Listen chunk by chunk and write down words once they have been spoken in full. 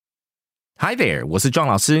Hi there， 我是庄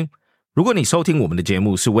老师。如果你收听我们的节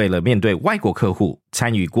目是为了面对外国客户、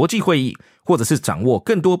参与国际会议，或者是掌握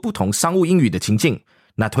更多不同商务英语的情境，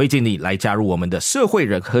那推荐你来加入我们的社会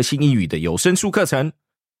人核心英语的有声书课程。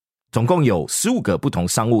总共有15个不同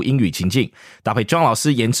商务英语情境，搭配庄老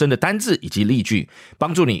师延伸的单字以及例句，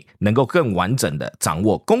帮助你能够更完整的掌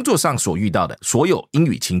握工作上所遇到的所有英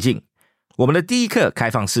语情境。我们的第一课开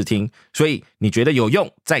放试听，所以你觉得有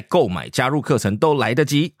用，再购买加入课程都来得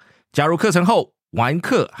及。加入课程后，完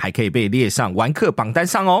课还可以被列上完课榜单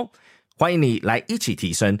上哦。欢迎你来一起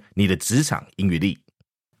提升你的职场英语力。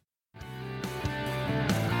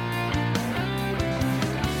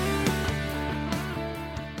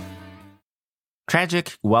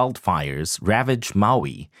Tragic wildfires ravage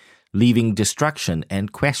Maui, leaving destruction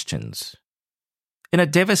and questions. In a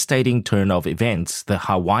devastating turn of events, the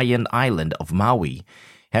Hawaiian island of Maui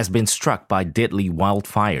has been struck by deadly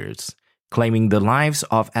wildfires, claiming the lives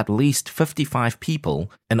of at least 55 people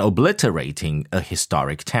and obliterating a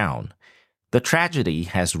historic town. The tragedy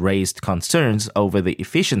has raised concerns over the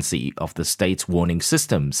efficiency of the state's warning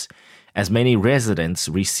systems, as many residents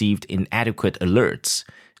received inadequate alerts,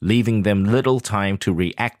 leaving them little time to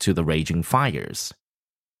react to the raging fires.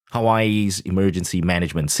 Hawaii's emergency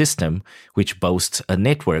management system, which boasts a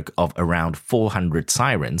network of around 400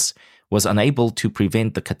 sirens, was unable to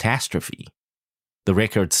prevent the catastrophe. The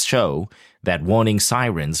records show that warning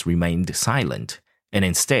sirens remained silent, and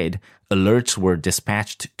instead, alerts were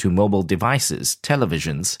dispatched to mobile devices,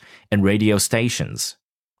 televisions, and radio stations.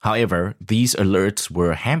 However, these alerts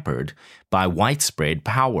were hampered by widespread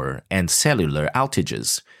power and cellular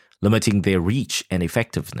outages, limiting their reach and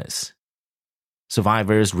effectiveness.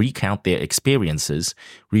 Survivors recount their experiences,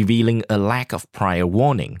 revealing a lack of prior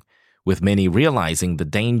warning, with many realizing the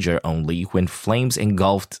danger only when flames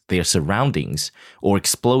engulfed their surroundings or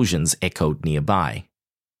explosions echoed nearby.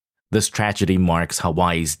 This tragedy marks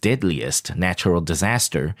Hawaii's deadliest natural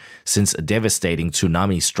disaster since a devastating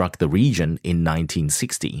tsunami struck the region in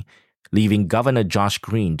 1960, leaving Governor Josh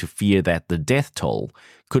Green to fear that the death toll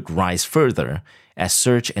could rise further as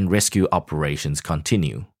search and rescue operations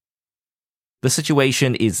continue. The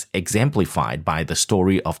situation is exemplified by the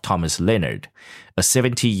story of Thomas Leonard, a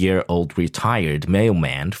 70-year-old retired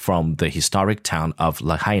mailman from the historic town of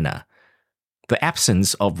Lahaina. The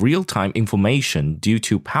absence of real-time information due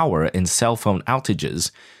to power and cell phone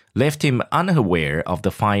outages left him unaware of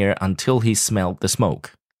the fire until he smelled the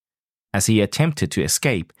smoke. As he attempted to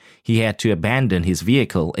escape, he had to abandon his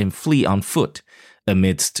vehicle and flee on foot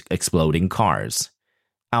amidst exploding cars.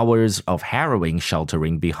 Hours of harrowing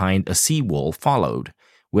sheltering behind a seawall followed,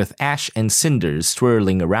 with ash and cinders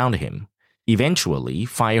swirling around him. Eventually,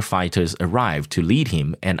 firefighters arrived to lead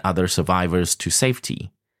him and other survivors to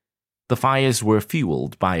safety. The fires were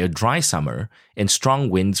fueled by a dry summer and strong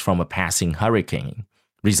winds from a passing hurricane,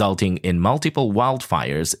 resulting in multiple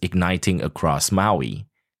wildfires igniting across Maui.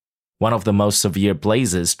 One of the most severe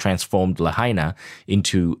blazes transformed Lahaina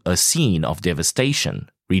into a scene of devastation,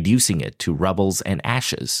 reducing it to rubble and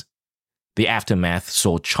ashes. The aftermath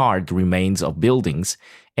saw charred remains of buildings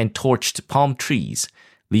and torched palm trees,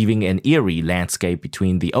 leaving an eerie landscape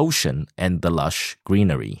between the ocean and the lush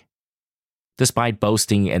greenery. Despite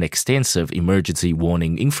boasting an extensive emergency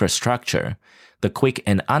warning infrastructure, the quick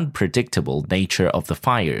and unpredictable nature of the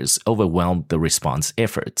fires overwhelmed the response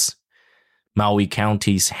efforts. Maui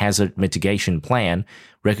County's hazard mitigation plan,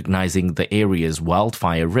 recognizing the area's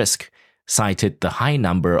wildfire risk, cited the high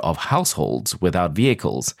number of households without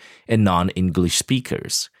vehicles and non-English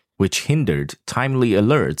speakers, which hindered timely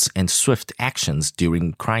alerts and swift actions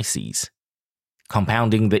during crises.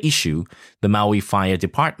 Compounding the issue, the Maui Fire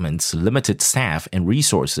Department's limited staff and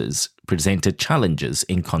resources presented challenges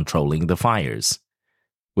in controlling the fires.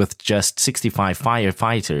 With just 65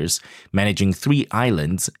 firefighters managing 3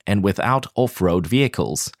 islands and without off-road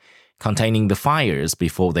vehicles, containing the fires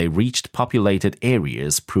before they reached populated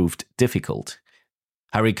areas proved difficult.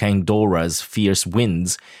 Hurricane Dora's fierce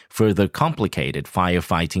winds further complicated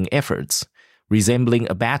firefighting efforts, resembling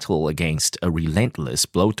a battle against a relentless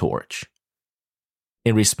blowtorch.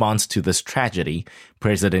 In response to this tragedy,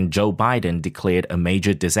 President Joe Biden declared a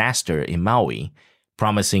major disaster in Maui,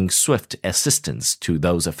 promising swift assistance to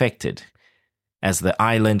those affected. As the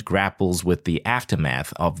island grapples with the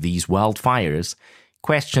aftermath of these wildfires,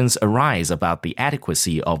 questions arise about the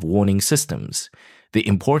adequacy of warning systems, the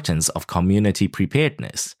importance of community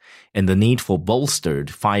preparedness, and the need for bolstered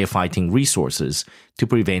firefighting resources to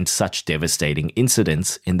prevent such devastating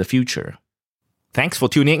incidents in the future. Thanks for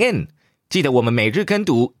tuning in. 记得我们每日跟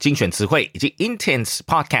读、精选词汇以及 Intense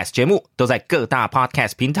Podcast 节目都在各大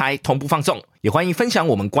Podcast 平台同步放送，也欢迎分享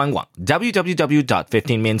我们官网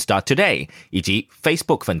www.15minutes.today 以及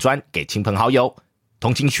Facebook 粉专给亲朋好友。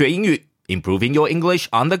同情学英语 ，Improving your English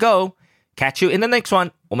on the go. Catch you in the next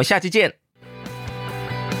one. 我们下期见。